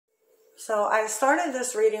So I started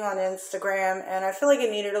this reading on Instagram and I feel like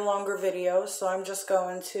it needed a longer video, so I'm just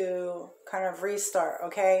going to kind of restart,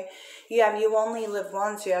 okay? You have you only live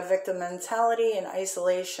once, you have victim mentality and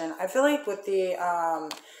isolation. I feel like with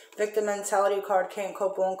the victim mentality card, can't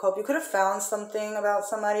cope, won't cope, you could have found something about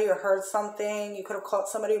somebody or heard something. You could have caught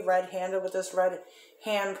somebody red-handed with this red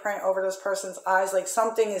handprint over this person's eyes, like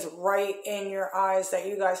something is right in your eyes that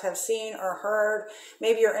you guys have seen or heard.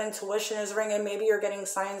 Maybe your intuition is ringing, maybe you're getting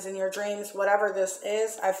signs in your dreams. Whatever this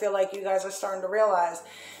is, I feel like you guys are starting to realize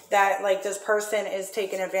that like this person is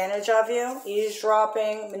taking advantage of you,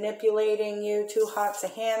 eavesdropping, manipulating you, too hot to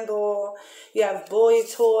handle. You have boy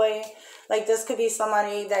toy. Like this could be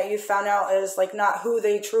somebody that you found out is like not who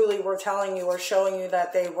they truly were telling you or showing you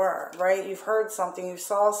that they were, right? You've heard something, you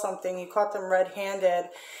saw something, you caught them red-handed, and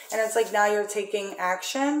it's like now you're taking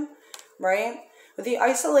action, right? With the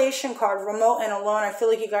isolation card, remote and alone, I feel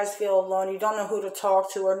like you guys feel alone. You don't know who to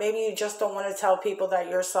talk to, or maybe you just don't want to tell people that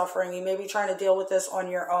you're suffering. You may be trying to deal with this on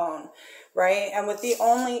your own, right? And with the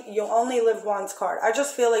you only live once card, I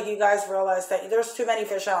just feel like you guys realize that there's too many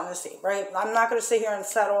fish out in the sea, right? I'm not going to sit here and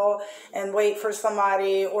settle and wait for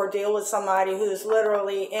somebody or deal with somebody who's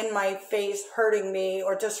literally in my face hurting me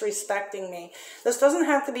or disrespecting me. This doesn't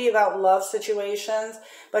have to be about love situations,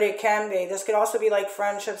 but it can be. This could also be like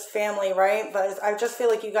friendships, family, right? But I just feel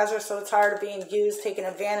like you guys are so tired of being used, taken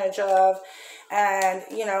advantage of. And,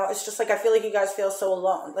 you know, it's just like, I feel like you guys feel so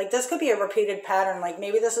alone. Like this could be a repeated pattern. Like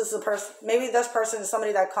maybe this is the person, maybe this person is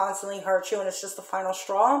somebody that constantly hurts you and it's just the final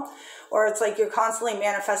straw. Or it's like you're constantly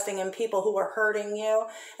manifesting in people who are hurting you.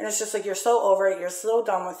 And it's just like, you're so over it. You're so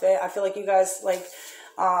done with it. I feel like you guys like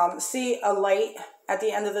see a light at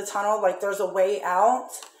the end of the tunnel. Like there's a way out.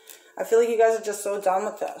 I feel like you guys are just so done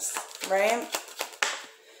with this, right?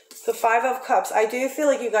 The Five of Cups. I do feel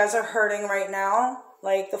like you guys are hurting right now.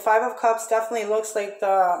 Like the Five of Cups definitely looks like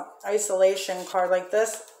the isolation card. Like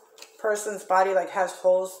this person's body like has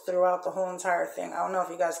holes throughout the whole entire thing. I don't know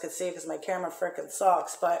if you guys could see because my camera freaking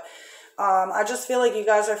sucks. But I just feel like you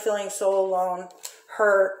guys are feeling so alone,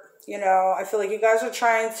 hurt. You know, I feel like you guys are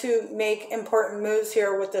trying to make important moves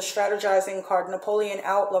here with the strategizing card, Napoleon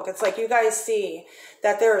outlook. It's like you guys see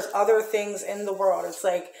that there's other things in the world. It's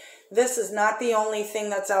like this is not the only thing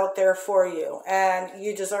that's out there for you and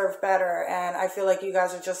you deserve better. And I feel like you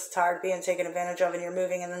guys are just tired of being taken advantage of and you're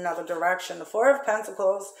moving in another direction. The Four of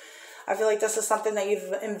Pentacles, I feel like this is something that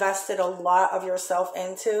you've invested a lot of yourself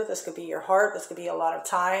into. This could be your heart. This could be a lot of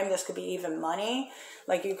time. This could be even money.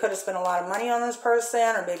 Like you could have spent a lot of money on this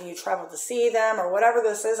person, or maybe you traveled to see them, or whatever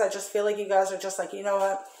this is. I just feel like you guys are just like, you know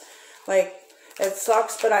what? Like, it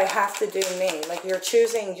sucks, but I have to do me. Like you're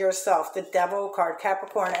choosing yourself. The Devil card,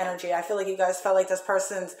 Capricorn energy. I feel like you guys felt like this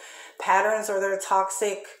person's patterns or their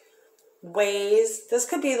toxic ways. This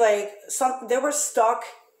could be like they were stuck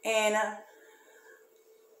in,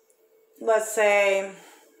 let's say,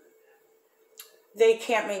 they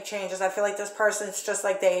can't make changes. I feel like this person's just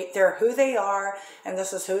like they're who they are and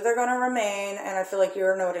this is who they're going to remain. And I feel like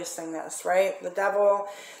you're noticing this, right? The Devil.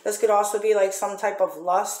 This could also be like some type of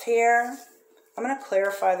lust here. I'm going to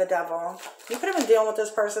clarify the Devil. You could have been dealing with this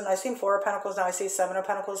person. I've seen Four of Pentacles. Now I see Seven of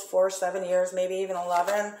Pentacles, 4, 7 years, maybe even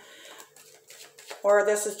 11. Or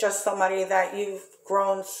this is just somebody that you've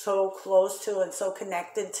grown so close to and so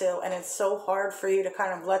connected to. And it's so hard for you to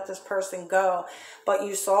kind of let this person go. But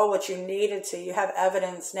you saw what you needed to. You have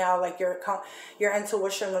evidence now. Like your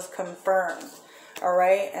intuition was confirmed. All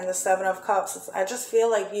right, and the Seven of Cups. I just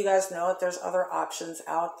feel like you guys know that there's other options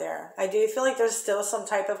out there. I do feel like there's still some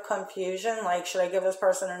type of confusion. Like, should I give this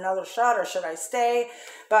person another shot or should I stay?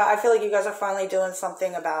 But I feel like you guys are finally doing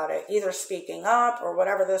something about it. Either speaking up or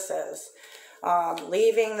whatever this is.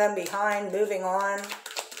 Leaving them behind, moving on.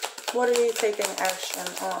 What are you taking action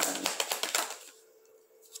on?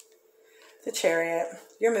 The Chariot.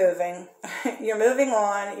 You're moving. You're moving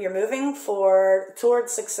on. You're moving forward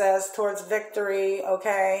towards success, towards victory,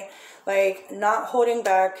 okay? Like, not holding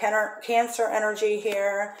back. Cancer energy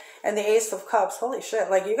here. And the Ace of Cups. Holy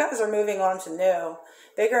shit. Like, you guys are moving on to new.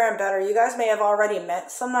 Bigger and better. You guys may have already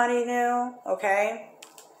met somebody new, okay?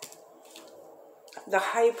 The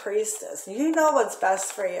High Priestess. You know what's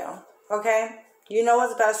best for you, okay? You know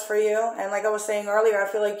what's best for you. And like I was saying earlier,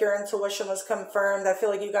 I feel like your intuition was confirmed. I feel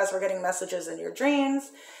like you guys were getting messages in your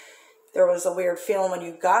dreams. There was a weird feeling when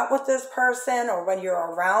you got with this person or when you're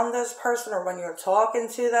around this person or when you're talking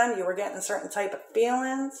to them. You were getting certain type of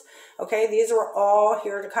feelings. Okay, these were all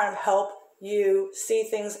here to kind of help you see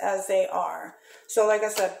things as they are. So like I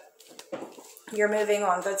said, You're moving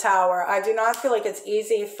on the Tower. I do not feel like it's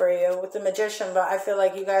easy for you with the Magician, but I feel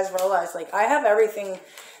like you guys realize, like, I have everything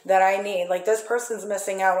that I need. Like, this person's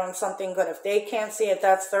missing out on something good. If they can't see it,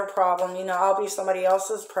 that's their problem. You know, I'll be somebody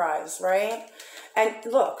else's prize, right? And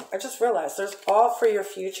look, I just realized there's all for your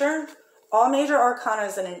future. All major arcana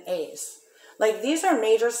is in an ace. Like, these are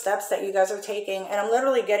major steps that you guys are taking, and I'm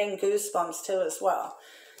literally getting goosebumps too as well.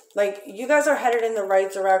 Like, you guys are headed in the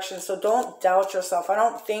right direction, so don't doubt yourself. I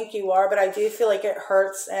don't think you are, but I do feel like it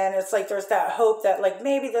hurts, and it's like there's that hope that, like,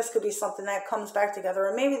 maybe this could be something that comes back together,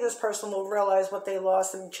 or maybe this person will realize what they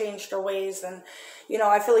lost and change their ways. And, you know,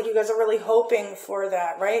 I feel like you guys are really hoping for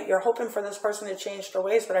that, right? You're hoping for this person to change their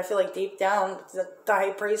ways, but I feel like deep down, the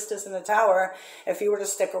High Priestess in the Tower, if you were to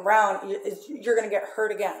stick around, you're going to get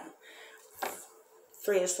hurt again.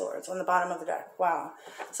 Three of Swords on the bottom of the deck. Wow.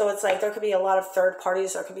 So it's like there could be a lot of third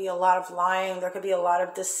parties. There could be a lot of lying. There could be a lot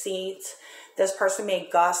of deceit. This person may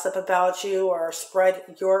gossip about you or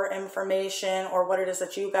spread your information or what it is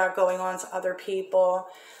that you got going on to other people.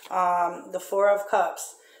 The Four of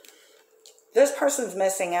Cups. This person's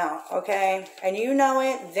missing out, okay? And you know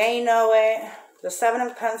it. They know it. The Seven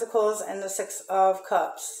of Pentacles and the Six of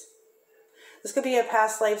Cups. This could be a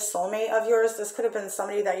past life soulmate of yours. This could have been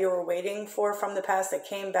somebody that you were waiting for from the past that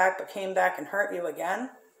came back, but came back and hurt you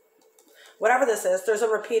again. Whatever this is, there's a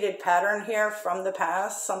repeated pattern here from the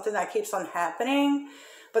past, something that keeps on happening.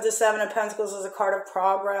 But the Seven of Pentacles is a card of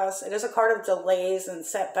progress. It is a card of delays and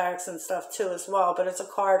setbacks and stuff too as well. But it's a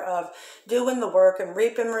card of doing the work and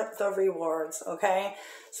reaping the rewards, okay?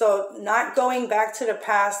 So not going back to the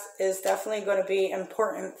past is definitely going to be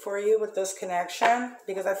important for you with this connection.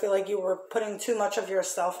 Because I feel like you were putting too much of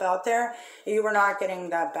yourself out there. And you were not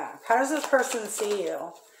getting that back. How does this person see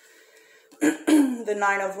you? The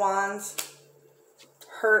Nine of Wands.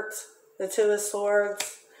 Hurt. The Two of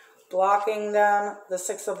Swords. Blocking them, the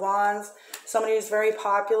Six of Wands. Somebody who's very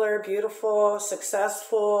popular, beautiful,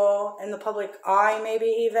 successful, in the public eye maybe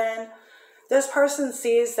even. This person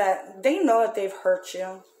sees that they know that they've hurt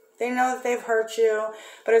you. They know that they've hurt you,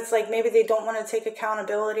 but it's like maybe they don't want to take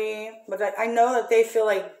accountability. But I know that they feel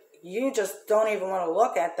like you just don't even want to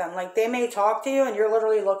look at them. Like they may talk to you and you're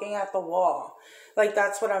literally looking at the wall. Like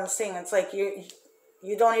that's what I'm seeing. It's like you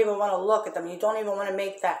don't even want to look at them. You don't even want to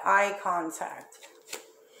make that eye contact.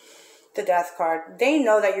 The Death card. They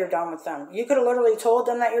know that you're done with them. You could have literally told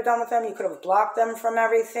them that you're done with them. You could have blocked them from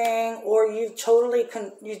everything, or you totally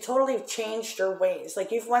changed your ways.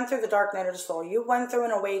 Like you've went through the dark night of the soul. You went through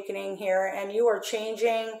an awakening here, and you are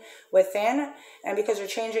changing within. And because you're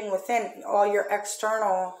changing within, all your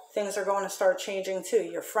external things are going to start changing too.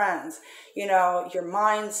 Your friends, you know, your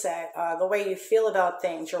mindset, the way you feel about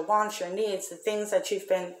things, your wants, your needs, the things that you've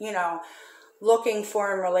been, you know, looking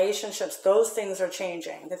for in relationships, those things are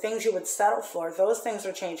changing. The things you would settle for, those things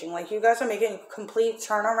are changing. Like you guys are making a complete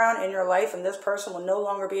turnaround in your life, and this person will no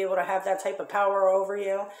longer be able to have that type of power over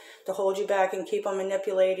you to hold you back and keep on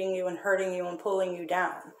manipulating you and hurting you and pulling you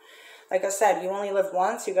down. Like I said, you only live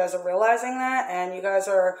once. You guys are realizing that, and you guys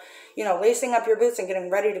are, you know, lacing up your boots and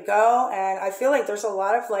getting ready to go. And I feel like there's a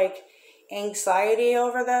lot of like anxiety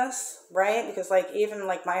over this, right? Because like even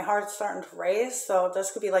like my heart's starting to race, so this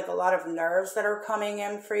could be like a lot of nerves that are coming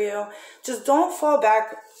in for you. Just don't fall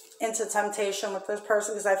back into temptation with this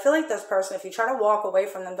person, because I feel like this person, if you try to walk away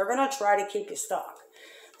from them, they're going to try to keep you stuck.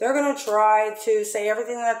 They're going to try to say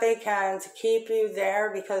everything that they can to keep you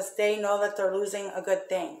there because they know that they're losing a good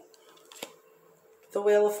thing. The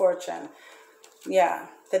Wheel of Fortune. Yeah.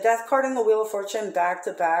 The Death card and the Wheel of Fortune back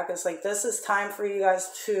to back is like, this is time for you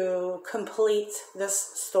guys to complete this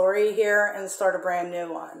story here and start a brand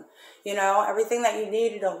new one. You know, everything that you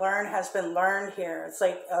needed to learn has been learned here. It's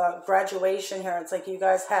like graduation here. It's like you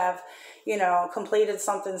guys have, you know, completed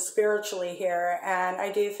something spiritually here. And I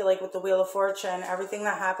do feel like with the Wheel of Fortune, everything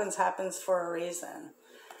that happens for a reason.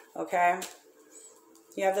 Okay?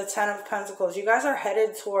 You have the Ten of Pentacles. You guys are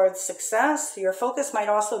headed towards success. Your focus might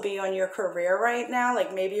also be on your career right now.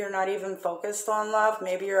 Like maybe you're not even focused on love.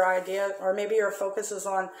 Maybe your idea, or maybe your focus is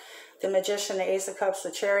on the Magician, the Ace of Cups,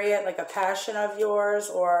 the Chariot, like a passion of yours,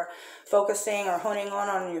 or focusing or honing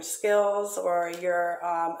on your skills or your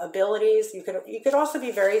abilities. You could also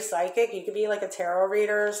be very psychic. You could be like a tarot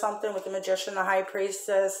reader or something with the Magician, the High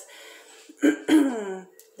Priestess.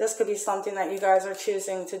 This could be something that you guys are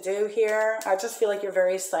choosing to do here. I just feel like you're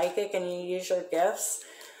very psychic and you use your gifts.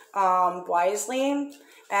 wisely.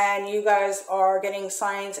 And you guys are getting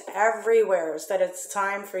signs everywhere that it's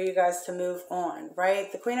time for you guys to move on, right?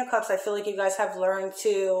 The Queen of Cups, I feel like you guys have learned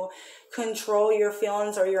to control your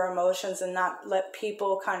feelings or your emotions and not let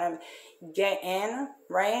people kind of get in,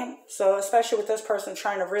 right? So especially with this person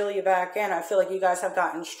trying to reel you back in, I feel like you guys have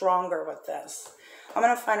gotten stronger with this. I'm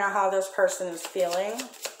going to find out how this person is feeling.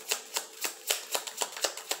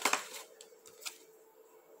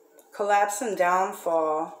 Collapse and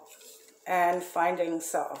downfall. And finding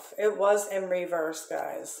self. It was in reverse,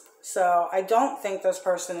 guys. So I don't think this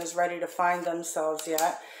person is ready to find themselves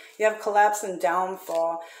yet. You have collapse and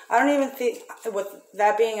downfall. I don't even think, with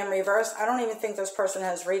that being in reverse, I don't even think this person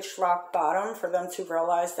has reached rock bottom for them to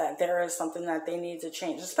realize that there is something that they need to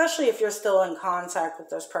change. Especially if you're still in contact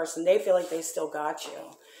with this person. They feel like they still got you.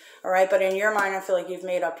 All right, but in your mind, I feel like you've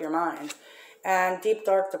made up your mind. And deep,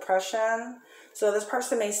 dark depression. So this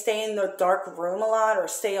person may stay in the dark room a lot or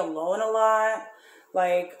stay alone a lot,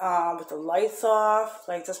 like with the lights off.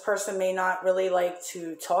 Like this person may not really like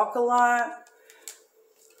to talk a lot.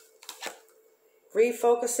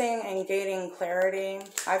 Refocusing and gaining clarity.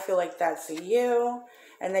 I feel like that's you.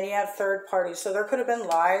 And then you have third parties. So there could have been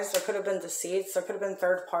lies. There could have been deceits. There could have been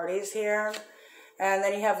third parties here. And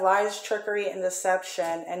then you have lies, trickery, and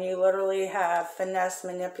deception. And you literally have finesse,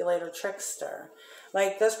 manipulator, trickster.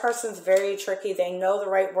 Like, this person's very tricky. They know the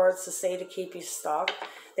right words to say to keep you stuck.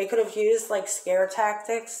 They could have used, like, scare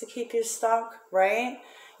tactics to keep you stuck, right?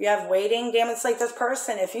 You have waiting game. It's like this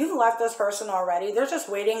person, if you've left this person already, they're just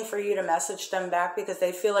waiting for you to message them back because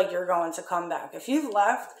they feel like you're going to come back. If you've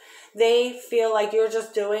left, they feel like you're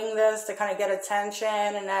just doing this to kind of get attention.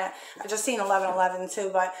 And that, I've just seen 1111 too,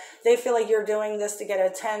 but they feel like you're doing this to get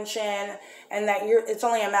attention and that it's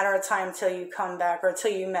only a matter of time till you come back or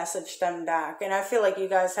till you message them back. And I feel like you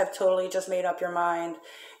guys have totally just made up your mind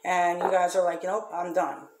and you guys are like, you know, I'm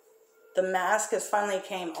done. The mask has finally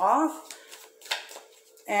came off.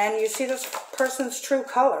 And you see this person's true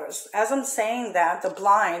colors. As I'm saying that, the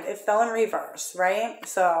blind, it fell in reverse, right?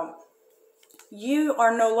 So you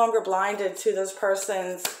are no longer blinded to this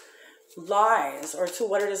person's lies or to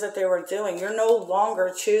what it is that they were doing. You're no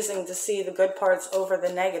longer choosing to see the good parts over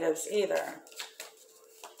the negatives either.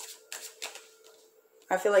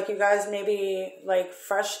 I feel like you guys may be like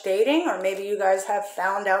fresh dating, or maybe you guys have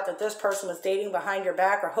found out that this person was dating behind your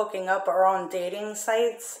back or hooking up or on dating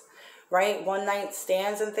sites. Right? One night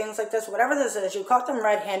stands and things like this. Whatever this is, you caught them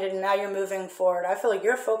red-handed and now you're moving forward. I feel like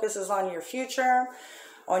your focus is on your future,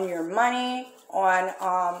 on your money,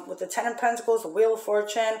 on, with the Ten of Pentacles, the Wheel of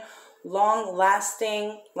Fortune,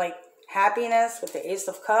 long-lasting, like, happiness with the Ace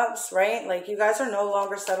of Cups, right? Like, you guys are no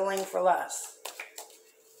longer settling for less.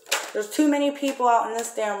 There's too many people out in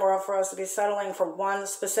this damn world for us to be settling for one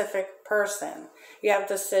specific person. You have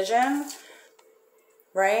decision,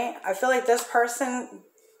 right? I feel like this person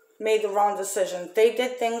made the wrong decision. They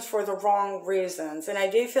did things for the wrong reasons. And I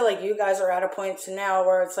do feel like you guys are at a point now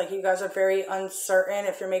where it's like you guys are very uncertain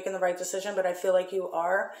if you're making the right decision, but I feel like you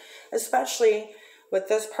are. Especially with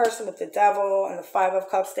this person with the Devil and the Five of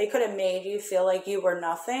Cups. They could have made you feel like you were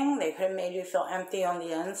nothing. They could have made you feel empty on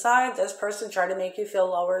the inside. This person tried to make you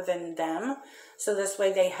feel lower than them. So this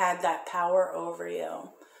way they had that power over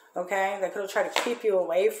you. Okay, they could have tried to keep you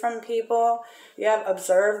away from people. You have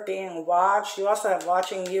observed, being watched. You also have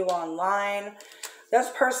watching you online. This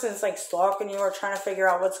person's like stalking you or trying to figure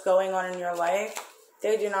out what's going on in your life.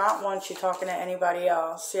 They do not want you talking to anybody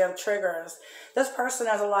else. You have triggers. This person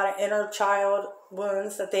has a lot of inner child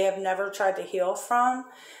wounds that they have never tried to heal from.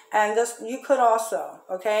 And this, you could also,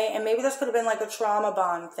 okay? And maybe this could have been like a trauma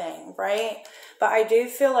bond thing, right? But I do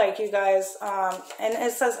feel like you guys, and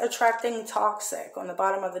it says attracting toxic on the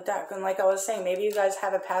bottom of the deck. And like I was saying, maybe you guys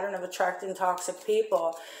have a pattern of attracting toxic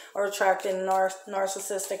people or attracting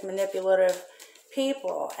narcissistic, manipulative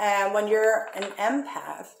people. And when you're an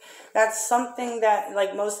empath, that's something that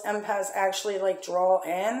like most empaths actually like draw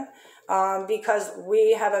in. Because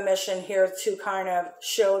we have a mission here to kind of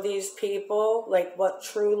show these people like what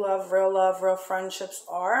true love, real friendships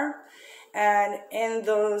are. And in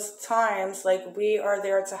those times, like, we are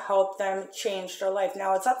there to help them change their life.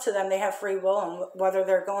 Now, it's up to them. They have free will and whether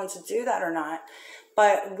they're going to do that or not.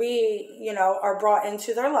 But we, you know, are brought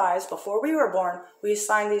into their lives. Before we were born, we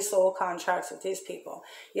signed these soul contracts with these people.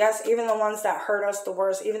 Yes, even the ones that hurt us the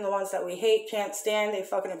worst, even the ones that we hate, can't stand, they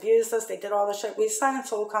fucking abused us, they did all this shit. We signed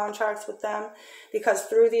soul contracts with them because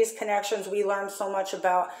through these connections, we learn so much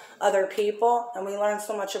about other people and we learn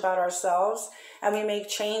so much about ourselves and we make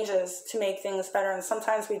changes to make things better. And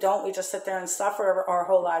sometimes we don't. We just sit there and suffer our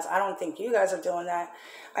whole lives. I don't think you guys are doing that.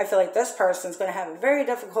 I feel like this person's going to have a very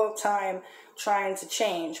difficult time trying to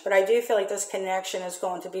change. But I do feel like this connection is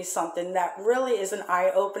going to be something that really is an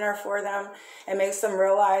eye-opener for them and makes them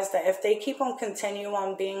realize that if they keep on continuing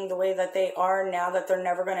on being the way that they are now, that they're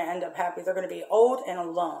never going to end up happy. They're going to be old and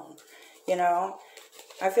alone, you know.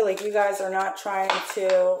 I feel like you guys are not trying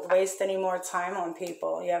to waste any more time on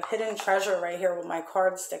people. You have hidden treasure right here with my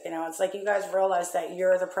card sticking out. It's like you guys realize that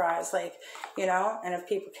you're the prize, like, you know, and if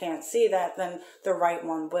people can't see that, then the right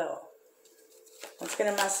one will. Let's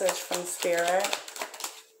get a message from Spirit.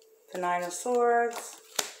 The Nine of Swords,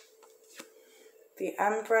 the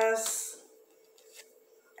Empress,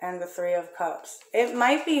 and the Three of Cups. It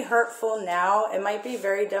might be hurtful now. It might be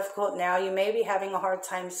very difficult now. You may be having a hard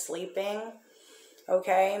time sleeping.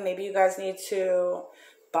 Okay, maybe you guys need to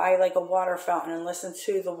buy like a water fountain and listen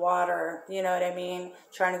to the water, you know what I mean?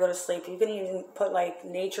 Trying to go to sleep. You can even put like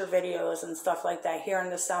nature videos and stuff like that, hearing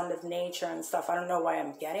the sound of nature and stuff. I don't know why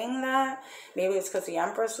I'm getting that. Maybe it's because the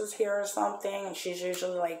Empress is here or something, and she's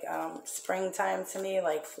usually like springtime to me,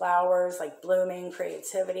 like flowers, like blooming,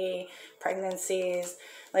 creativity, pregnancies,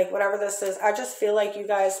 like whatever this is. I just feel like you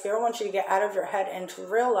guys, Spirit wants you to get out of your head and to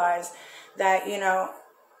realize that, you know,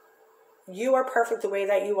 you are perfect the way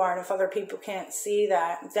that you are, and if other people can't see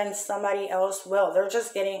that, then somebody else will. They're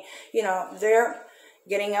just getting, you know, they're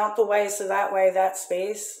getting out the way so that way that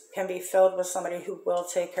space can be filled with somebody who will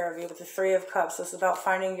take care of you. With the Three of Cups, it's about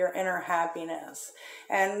finding your inner happiness.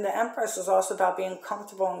 And the Empress is also about being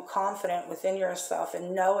comfortable and confident within yourself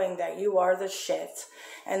and knowing that you are the shit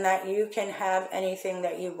and that you can have anything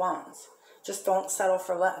that you want. Just don't settle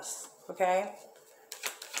for less, okay?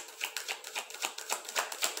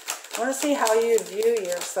 I want to see how you view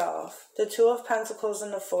yourself. The Two of Pentacles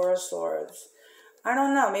and the Four of Swords. I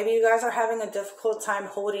don't know. Maybe you guys are having a difficult time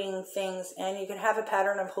holding things in. You can have a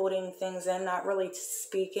pattern of holding things in, not really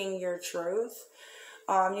speaking your truth.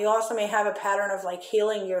 You also may have a pattern of like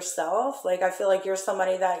healing yourself. Like I feel like you're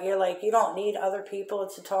somebody that you're like, you don't need other people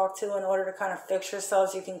to talk to in order to kind of fix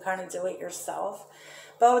yourselves. You can kind of do it yourself.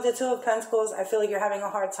 But with the Two of Pentacles, I feel like you're having a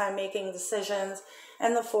hard time making decisions.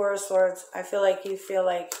 And the Four of Swords, I feel like you feel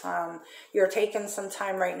like you're taking some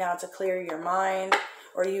time right now to clear your mind,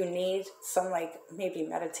 or you need some like maybe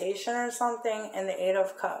meditation or something. And the Eight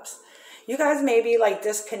of Cups. You guys may be like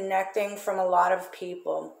disconnecting from a lot of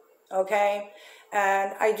people, okay?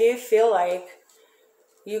 And I do feel like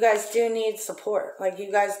you guys do need support. Like you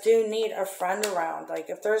guys do need a friend around. Like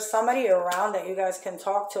if there's somebody around that you guys can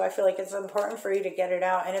talk to, I feel like it's important for you to get it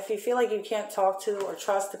out. And if you feel like you can't talk to or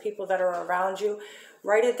trust the people that are around you,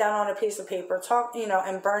 write it down on a piece of paper, talk, you know,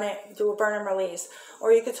 and burn it, do a burn and release.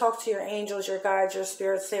 Or you could talk to your angels, your guides, your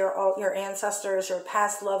spirits. They are all your ancestors, your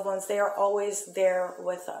past loved ones. They are always there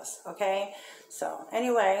with us, okay? So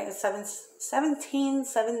anyway, it's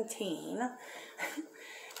 1717.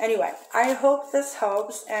 Anyway, I hope this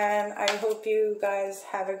helps, and I hope you guys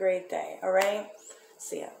have a great day, all right?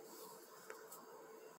 See ya.